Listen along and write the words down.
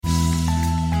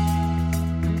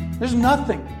There's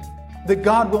nothing that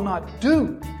God will not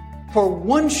do for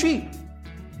one sheep.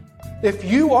 If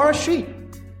you are a sheep,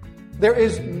 there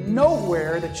is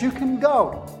nowhere that you can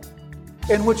go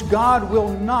in which God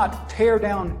will not tear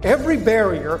down every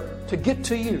barrier to get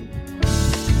to you.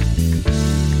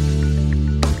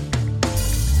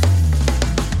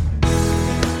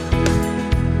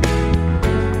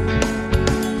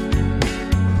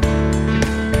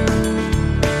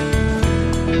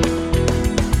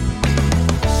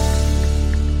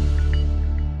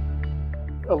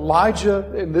 Elijah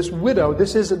and this widow,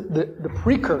 this is the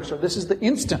precursor. This is the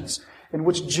instance in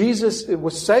which Jesus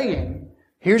was saying,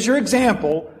 here's your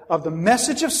example of the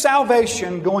message of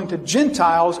salvation going to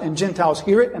Gentiles, and Gentiles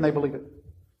hear it and they believe it.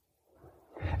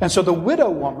 And so the widow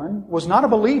woman was not a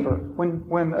believer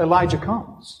when Elijah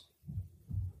comes.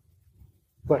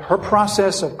 But her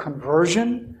process of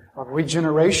conversion, of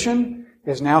regeneration,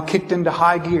 is now kicked into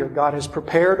high gear. God has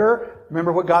prepared her.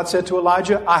 Remember what God said to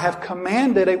Elijah? I have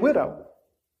commanded a widow.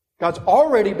 God's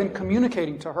already been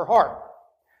communicating to her heart.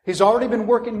 He's already been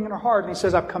working in her heart, and He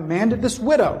says, I've commanded this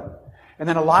widow. And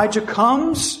then Elijah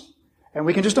comes, and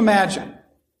we can just imagine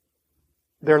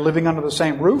they're living under the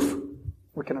same roof.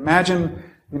 We can imagine,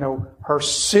 her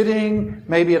sitting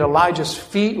maybe at Elijah's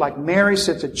feet like Mary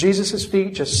sits at Jesus'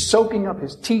 feet, just soaking up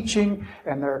His teaching,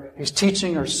 and He's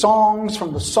teaching her songs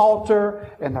from the Psalter,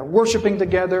 and they're worshiping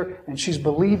together, and she's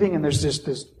believing, and there's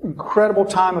this incredible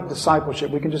time of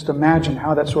discipleship. We can just imagine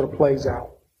how that sort of plays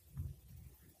out.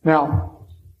 Now,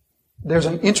 there's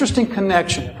an interesting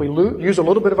connection. If we use a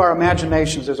little bit of our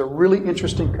imaginations, there's a really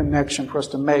interesting connection for us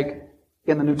to make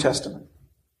in the New Testament.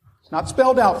 It's not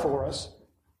spelled out for us,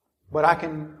 but I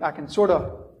can sort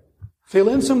of fill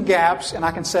in some gaps, and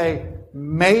I can say,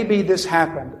 maybe this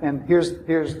happened. And here's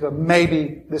the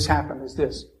maybe this happened is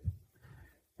this.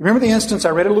 Remember the instance I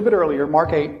read a little bit earlier,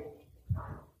 Mark 8. You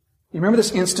remember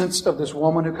this instance of this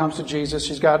woman who comes to Jesus?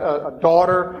 She's got a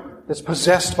daughter that's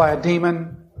possessed by a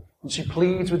demon. And she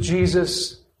pleads with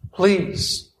Jesus,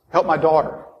 please help my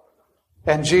daughter.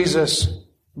 And Jesus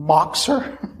mocks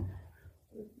her.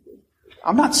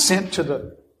 I'm not sent to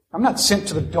the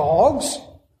dogs.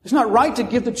 It's not right to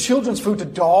give the children's food to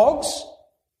dogs.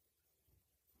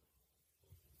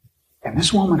 And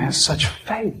this woman has such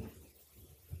faith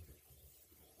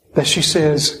that she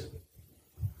says,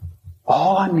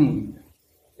 all I need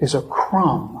is a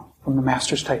crumb from the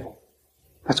Master's table.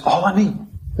 That's all I need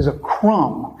is a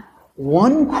crumb.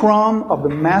 One crumb of the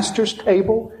Master's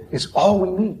table is all we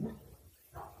need.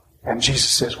 And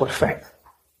Jesus says, what faith.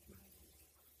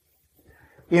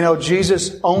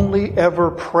 Jesus only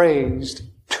ever praised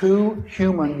two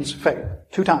humans' faith.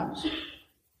 2 times.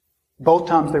 Both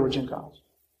times they were Gentiles.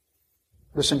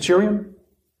 The centurion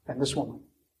and this woman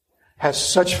has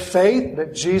such faith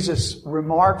that Jesus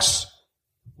remarks,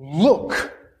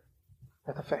 look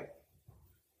at the faith.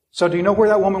 So do you know where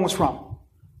that woman was from?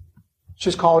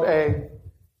 She's called a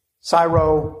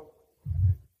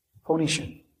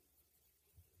Syro-Phoenician.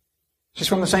 She's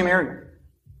from the same area.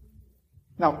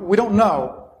 Now, we don't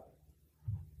know,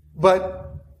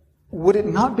 but would it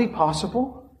not be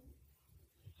possible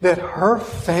that her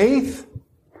faith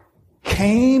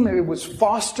came, it was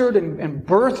fostered and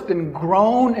birthed and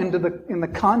grown in the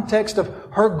context of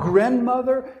her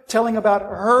grandmother, telling about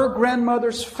her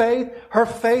grandmother's faith, her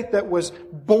faith that was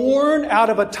born out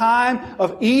of a time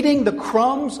of eating the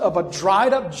crumbs of a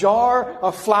dried up jar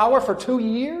of flour for 2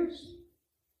 years?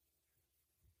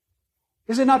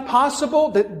 Is it not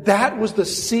possible that that was the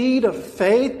seed of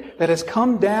faith that has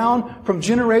come down from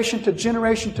generation to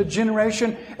generation to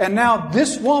generation, and now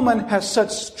this woman has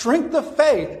such strength of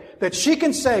faith that she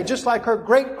can say, just like her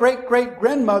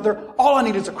great-great-great-grandmother, all I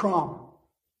need is a crumb.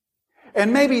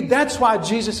 And maybe that's why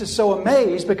Jesus is so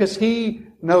amazed, because He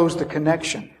knows the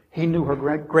connection. He knew her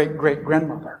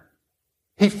great-great-great-grandmother.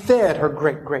 He fed her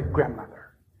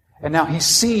great-great-grandmother. And now He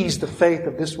sees the faith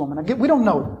of this woman. Again, we don't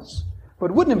know this, but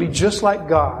wouldn't it be just like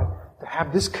God to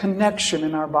have this connection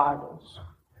in our Bibles?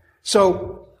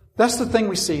 So that's the thing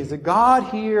we see, is that God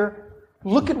here,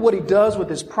 look at what He does with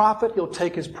His prophet. He'll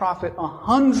take His prophet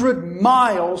 100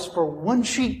 miles for one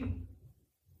sheep.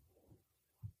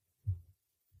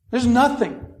 There's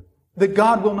nothing that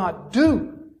God will not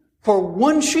do for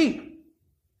one sheep.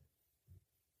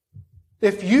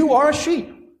 If you are a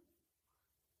sheep,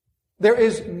 there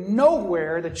is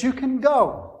nowhere that you can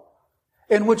go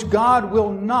in which God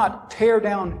will not tear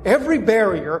down every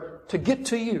barrier to get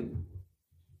to you.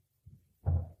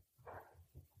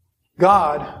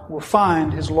 God will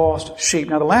find His lost sheep.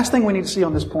 Now, the last thing we need to see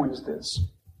on this point is this.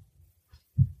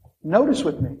 Notice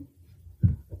with me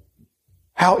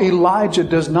how Elijah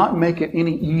does not make it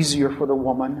any easier for the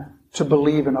woman to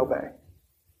believe and obey.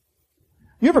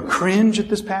 You ever cringe at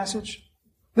this passage?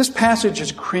 This passage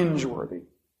is cringeworthy.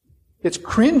 It's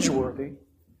cringeworthy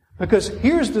because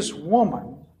here's this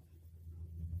woman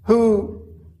who,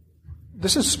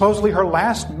 this is supposedly her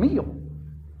last meal.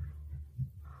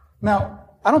 Now,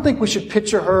 I don't think we should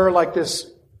picture her like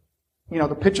this,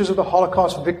 the pictures of the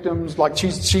Holocaust victims, like she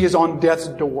is on death's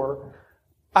door.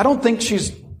 I don't think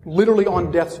she's literally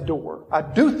on death's door. I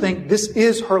do think this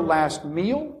is her last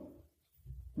meal.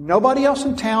 Nobody else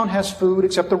in town has food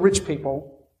except the rich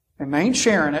people, and they ain't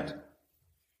sharing it.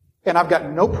 And I've got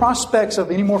no prospects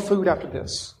of any more food after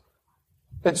this.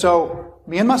 And so,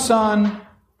 me and my son,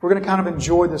 we're going to kind of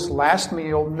enjoy this last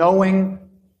meal, knowing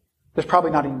there's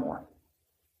probably not any more.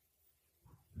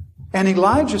 And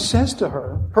Elijah says to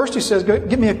her, first he says,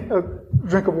 give me a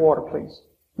drink of water, please.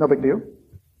 No big deal.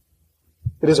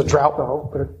 It is a drought, though,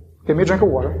 but give me a drink of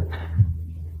water.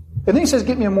 And then he says,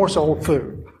 get me a morsel of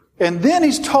food. And then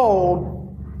he's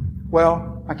told,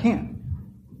 well, I can't.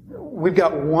 We've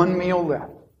got one meal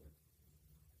left.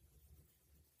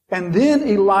 And then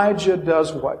Elijah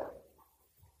does what?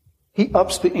 He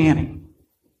ups the ante.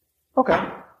 Okay.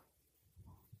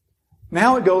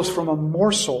 Now it goes from a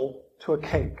morsel to a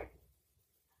cake.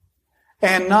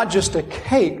 And not just a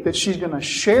cake that she's going to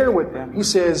share with them. He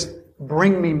says,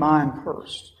 bring me mine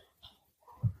first.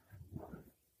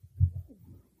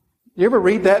 You ever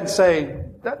read that and say,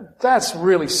 that's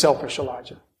really selfish,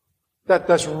 Elijah.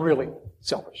 That's really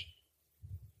selfish.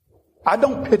 I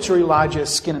don't picture Elijah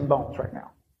as skin and bones right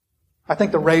now. I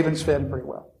think the ravens fed him pretty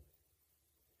well.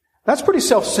 That's pretty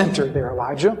self-centered there,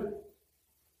 Elijah.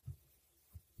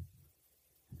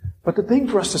 But the thing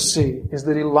for us to see is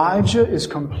that Elijah is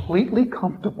completely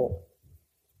comfortable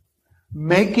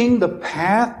making the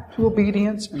path to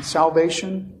obedience and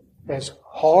salvation as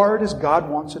hard as God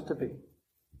wants it to be.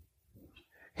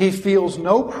 He feels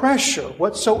no pressure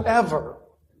whatsoever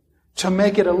to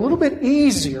make it a little bit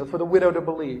easier for the widow to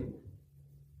believe.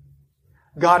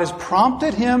 God has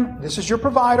prompted him, this is your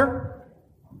provider.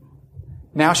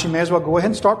 Now she may as well go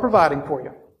ahead and start providing for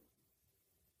you.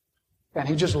 And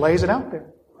he just lays it out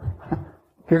there.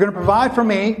 If you're going to provide for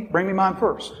me, bring me mine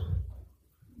first.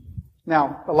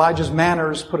 Now, Elijah's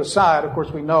manners put aside, of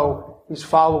course we know he's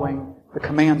following the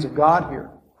commands of God here.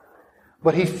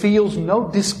 But he feels no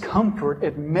discomfort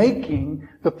at making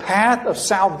the path of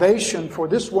salvation for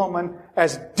this woman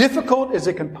as difficult as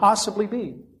it can possibly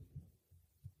be.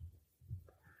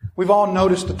 We've all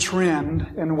noticed a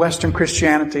trend in Western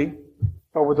Christianity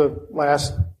over the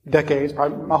last decades,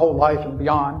 probably my whole life and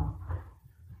beyond.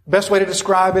 Best way to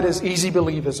describe it is easy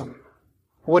believism.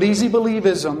 What easy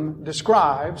believism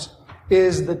describes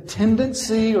is the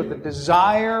tendency or the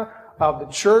desire of the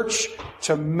church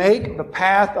to make the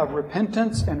path of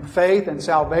repentance and faith and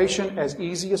salvation as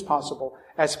easy as possible,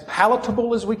 as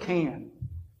palatable as we can,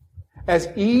 as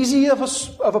easy of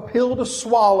a pill to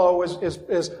swallow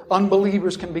as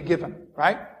unbelievers can be given,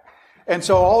 right? And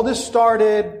so all this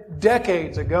started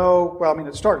decades ago. Well,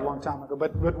 it started a long time ago,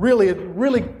 but really, it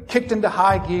really kicked into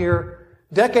high gear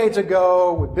decades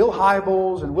ago with Bill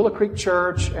Hybels and Willow Creek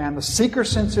Church and the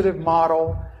seeker-sensitive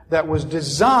model that was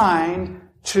designed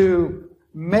to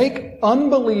make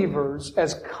unbelievers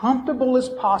as comfortable as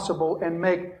possible and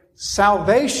make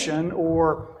salvation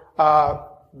or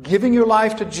giving your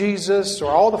life to Jesus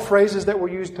or all the phrases that were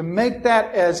used to make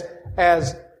that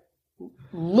as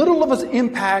little of an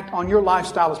impact on your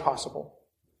lifestyle as possible.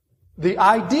 The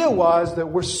idea was that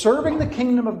we're serving the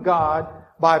kingdom of God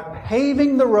by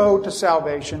paving the road to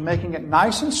salvation, making it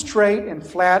nice and straight and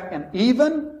flat and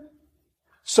even,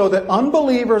 so that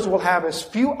unbelievers will have as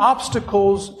few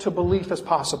obstacles to belief as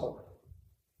possible.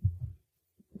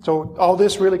 So all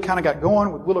this really kind of got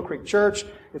going with Willow Creek Church.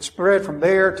 It spread from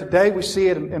there. Today we see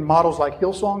it in models like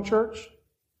Hillsong Church.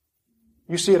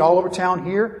 You see it all over town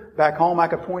here. Back home I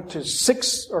could point to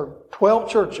 6 or 12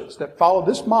 churches that follow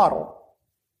this model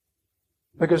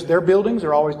because their buildings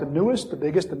are always the newest, the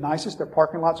biggest, the nicest. Their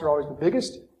parking lots are always the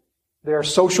biggest. Their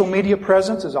social media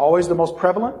presence is always the most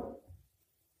prevalent.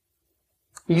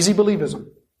 Easy believism.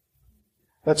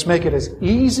 Let's make it as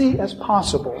easy as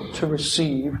possible to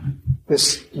receive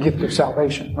this gift of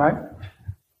salvation, right?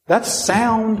 That's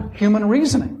sound human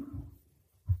reasoning.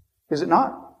 Is it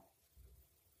not?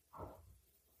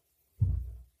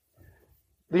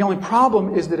 The only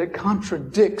problem is that it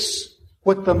contradicts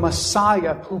what the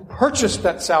Messiah who purchased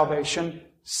that salvation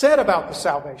said about the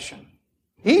salvation.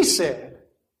 He said,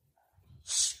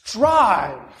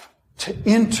 strive to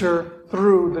enter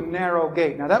through the narrow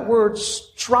gate. Now that word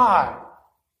strive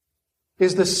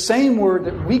is the same word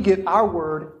that we get our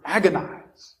word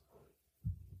agonize.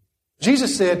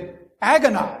 Jesus said,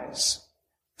 agonize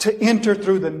to enter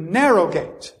through the narrow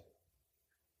gate.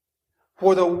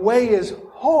 For the way is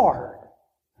hard,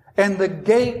 and the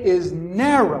gate is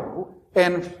narrow,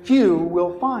 and few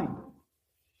will find it.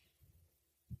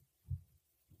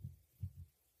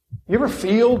 You ever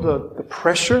feel the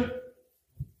pressure?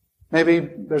 Maybe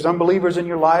there's unbelievers in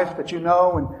your life that you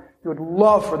know, and you would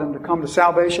love for them to come to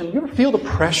salvation. You ever feel the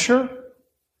pressure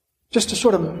just to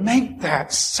sort of make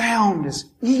that sound as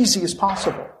easy as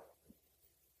possible?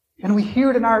 And we hear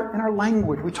it in our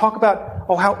language. We talk about,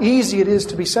 how easy it is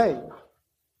to be saved.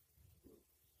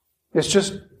 It's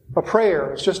just a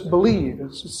prayer. It's just believe.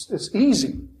 It's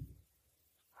easy.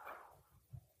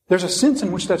 There's a sense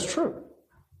in which that's true.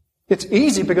 It's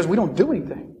easy because we don't do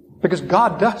anything. Because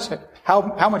God does it.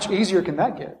 How much easier can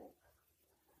that get?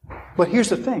 But here's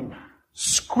the thing.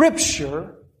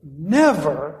 Scripture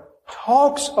never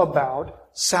talks about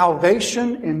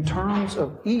salvation in terms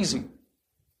of easy.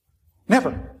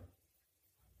 Never.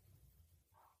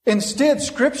 Instead,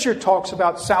 Scripture talks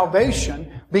about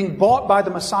salvation being bought by the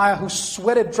Messiah who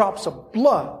sweated drops of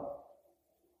blood.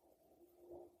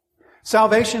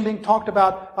 Salvation being talked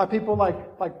about by people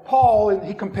like Paul, and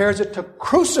he compares it to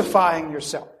crucifying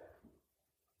yourself.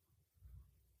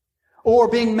 Or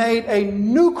being made a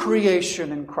new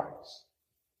creation in Christ.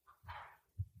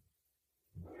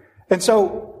 And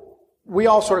so, we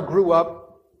all sort of grew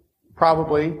up,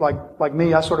 probably, like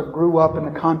me, I sort of grew up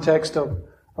in the context of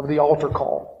the altar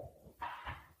call.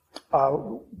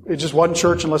 It just wasn't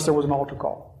church unless there was an altar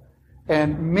call.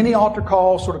 And many altar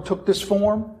calls sort of took this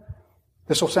form.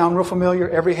 This will sound real familiar.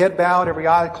 Every head bowed, every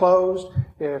eye closed.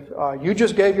 If you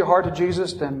just gave your heart to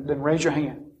Jesus, then raise your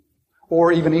hand.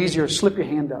 Or even easier, slip your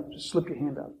hand up. Just slip your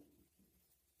hand up.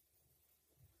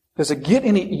 Does it get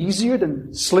any easier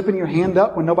than slipping your hand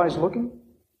up when nobody's looking?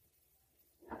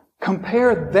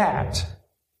 Compare that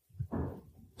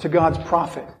to God's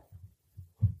prophet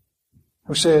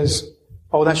who says,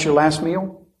 that's your last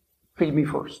meal? Feed me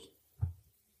first.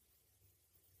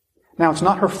 Now, it's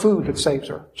not her food that saves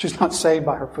her. She's not saved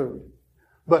by her food.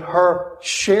 But her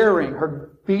sharing,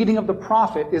 her feeding of the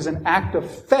prophet is an act of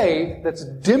faith that's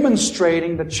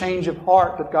demonstrating the change of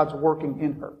heart that God's working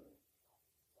in her.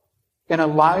 And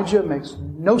Elijah makes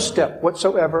no step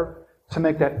whatsoever to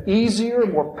make that easier,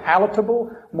 more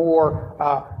palatable,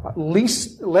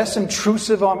 less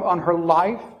intrusive on her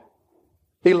life.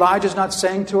 Elijah's not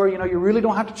saying to her, you really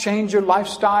don't have to change your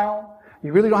lifestyle.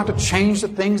 You really don't have to change the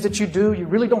things that you do. You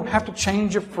really don't have to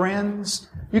change your friends.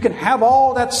 You can have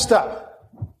all that stuff.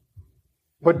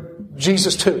 But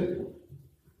Jesus too.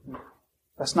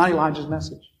 That's not Elijah's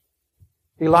message.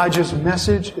 Elijah's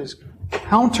message is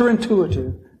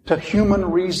counterintuitive to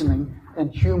human reasoning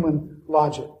and human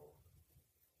logic.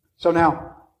 So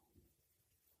now,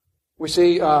 we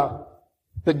see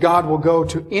that God will go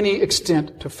to any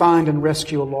extent to find and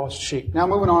rescue a lost sheep. Now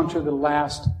moving on to the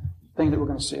last thing that we're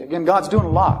going to see. Again, God's doing a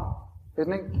lot,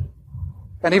 isn't He?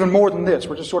 And even more than this.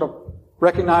 We're just sort of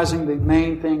recognizing the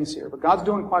main things here. But God's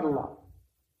doing quite a lot.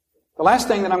 The last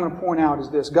thing that I'm going to point out is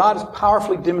this. God is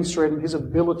powerfully demonstrating His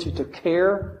ability to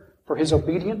care for His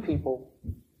obedient people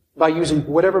by using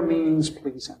whatever means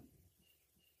please Him.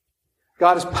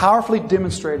 God is powerfully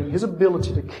demonstrating His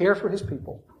ability to care for His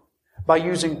people by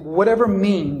using whatever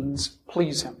means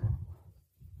please Him.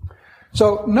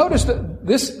 So notice that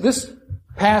this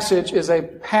passage is a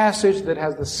passage that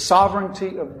has the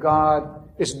sovereignty of God.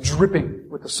 It's dripping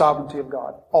with the sovereignty of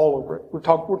God all over it. We're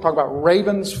talking about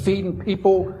ravens feeding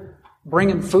people,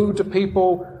 bringing food to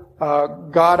people.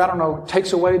 God,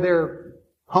 takes away their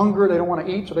hunger. They don't want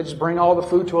to eat, so they just bring all the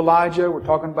food to Elijah. We're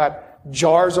talking about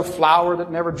jars of flour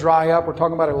that never dry up. We're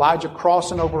talking about Elijah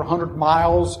crossing over 100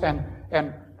 miles and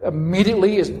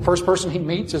immediately is the first person he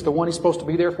meets is the one he's supposed to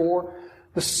be there for.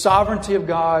 The sovereignty of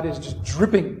God is just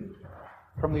dripping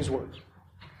from these words.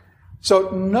 So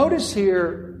notice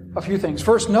here a few things.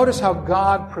 First, notice how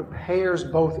God prepares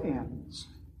both ends.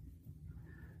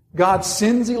 God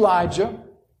sends Elijah,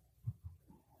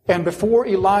 and before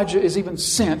Elijah is even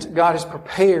sent, God has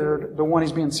prepared the one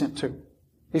he's being sent to.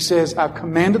 He says, I've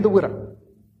commanded the widow.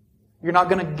 You're not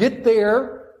going to get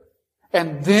there,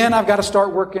 and then I've got to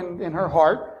start working in her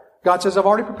heart. God says, I've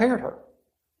already prepared her.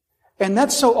 And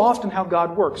that's so often how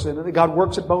God works. God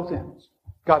works at both ends.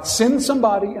 God sends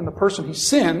somebody, and the person He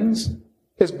sends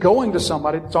is going to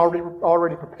somebody that's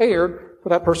already prepared for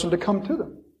that person to come to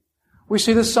them. We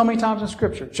see this so many times in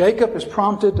Scripture. Jacob is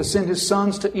prompted to send his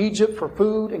sons to Egypt for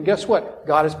food, and guess what?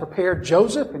 God has prepared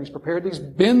Joseph, and He's prepared these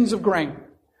bins of grain.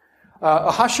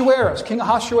 King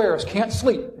Ahasuerus can't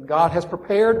sleep, and God has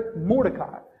prepared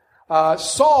Mordecai.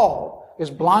 Saul is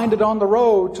blinded on the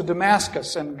road to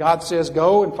Damascus. And God says,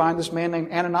 go and find this man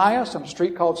named Ananias on a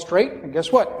street called Straight. And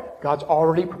guess what? God's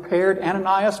already prepared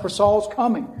Ananias for Saul's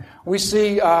coming. We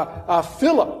see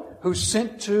Philip, who's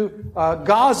sent to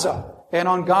Gaza. And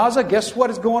on Gaza, guess what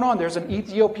is going on? There's an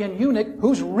Ethiopian eunuch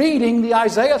who's reading the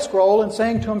Isaiah scroll and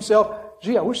saying to himself,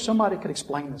 gee, I wish somebody could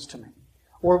explain this to me.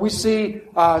 Or we see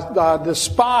the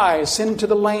spies sent into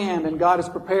the land, and God has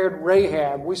prepared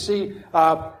Rahab. We see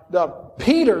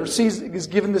Peter is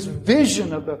given this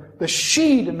vision of the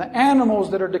sheep and the animals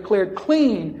that are declared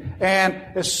clean. And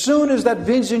as soon as that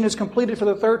vision is completed for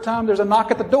the third time, there's a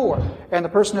knock at the door. And the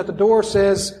person at the door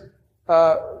says,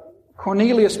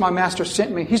 Cornelius, my master,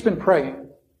 sent me. He's been praying.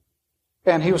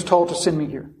 And he was told to send me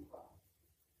here.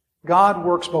 God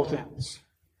works both ends.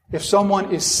 If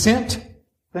someone is sent,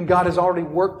 then God has already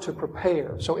worked to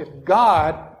prepare. So if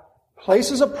God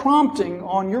places a prompting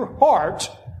on your heart,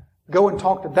 go and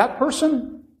talk to that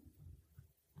person.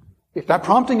 If that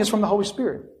prompting is from the Holy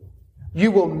Spirit,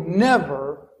 you will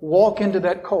never walk into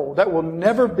that cold. That will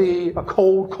never be a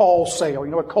cold call sale.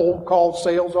 You know what cold call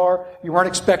sales are? You weren't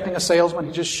expecting a salesman.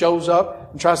 He just shows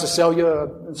up and tries to sell you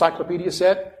an encyclopedia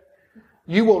set.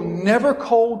 You will never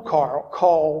cold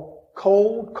call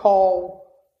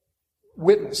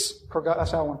witness for God.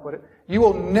 That's how I want to put it. You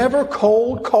will never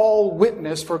cold call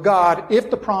witness for God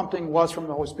if the prompting was from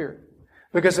the Holy Spirit.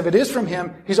 Because if it is from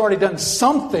Him, He's already done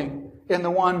something in the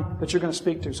one that you're going to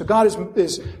speak to. So God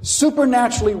is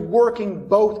supernaturally working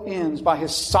both ends by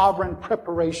His sovereign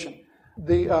preparation.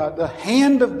 The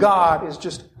hand of God is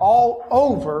just all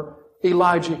over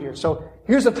Elijah here. So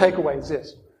here's the takeaway is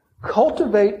this.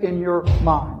 Cultivate in your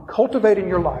mind, cultivate in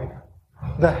your life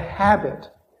the habit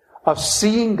of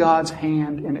seeing God's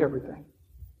hand in everything.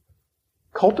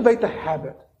 Cultivate the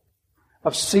habit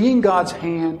of seeing God's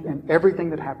hand in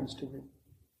everything that happens to you.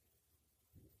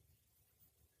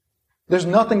 There's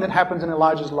nothing that happens in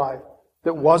Elijah's life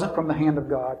that wasn't from the hand of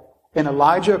God. And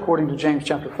Elijah, according to James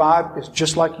chapter 5, is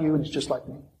just like you and is just like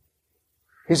me.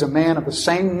 He's a man of the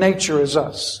same nature as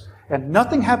us. And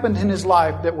nothing happened in his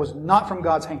life that was not from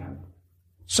God's hand.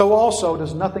 So also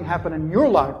does nothing happen in your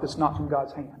life that's not from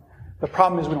God's hand. The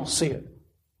problem is we don't see it.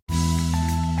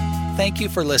 Thank you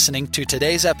for listening to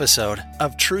today's episode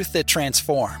of Truth That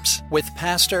Transforms with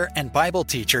pastor and Bible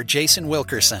teacher Jason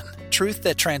Wilkerson. Truth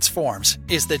That Transforms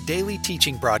is the daily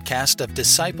teaching broadcast of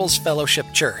Disciples Fellowship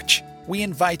Church. We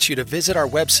invite you to visit our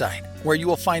website, where you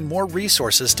will find more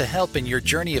resources to help in your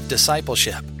journey of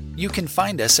discipleship. You can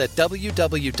find us at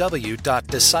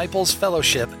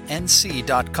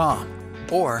www.disciplesfellowshipnc.com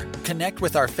or connect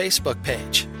with our Facebook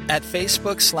page at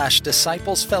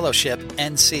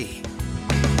Facebook/DisciplesFellowshipNC.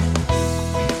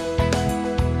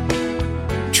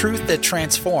 Truth That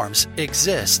Transforms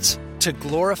exists to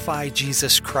glorify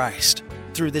Jesus Christ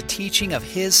through the teaching of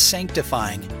His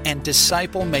sanctifying and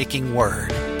disciple-making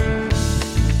Word.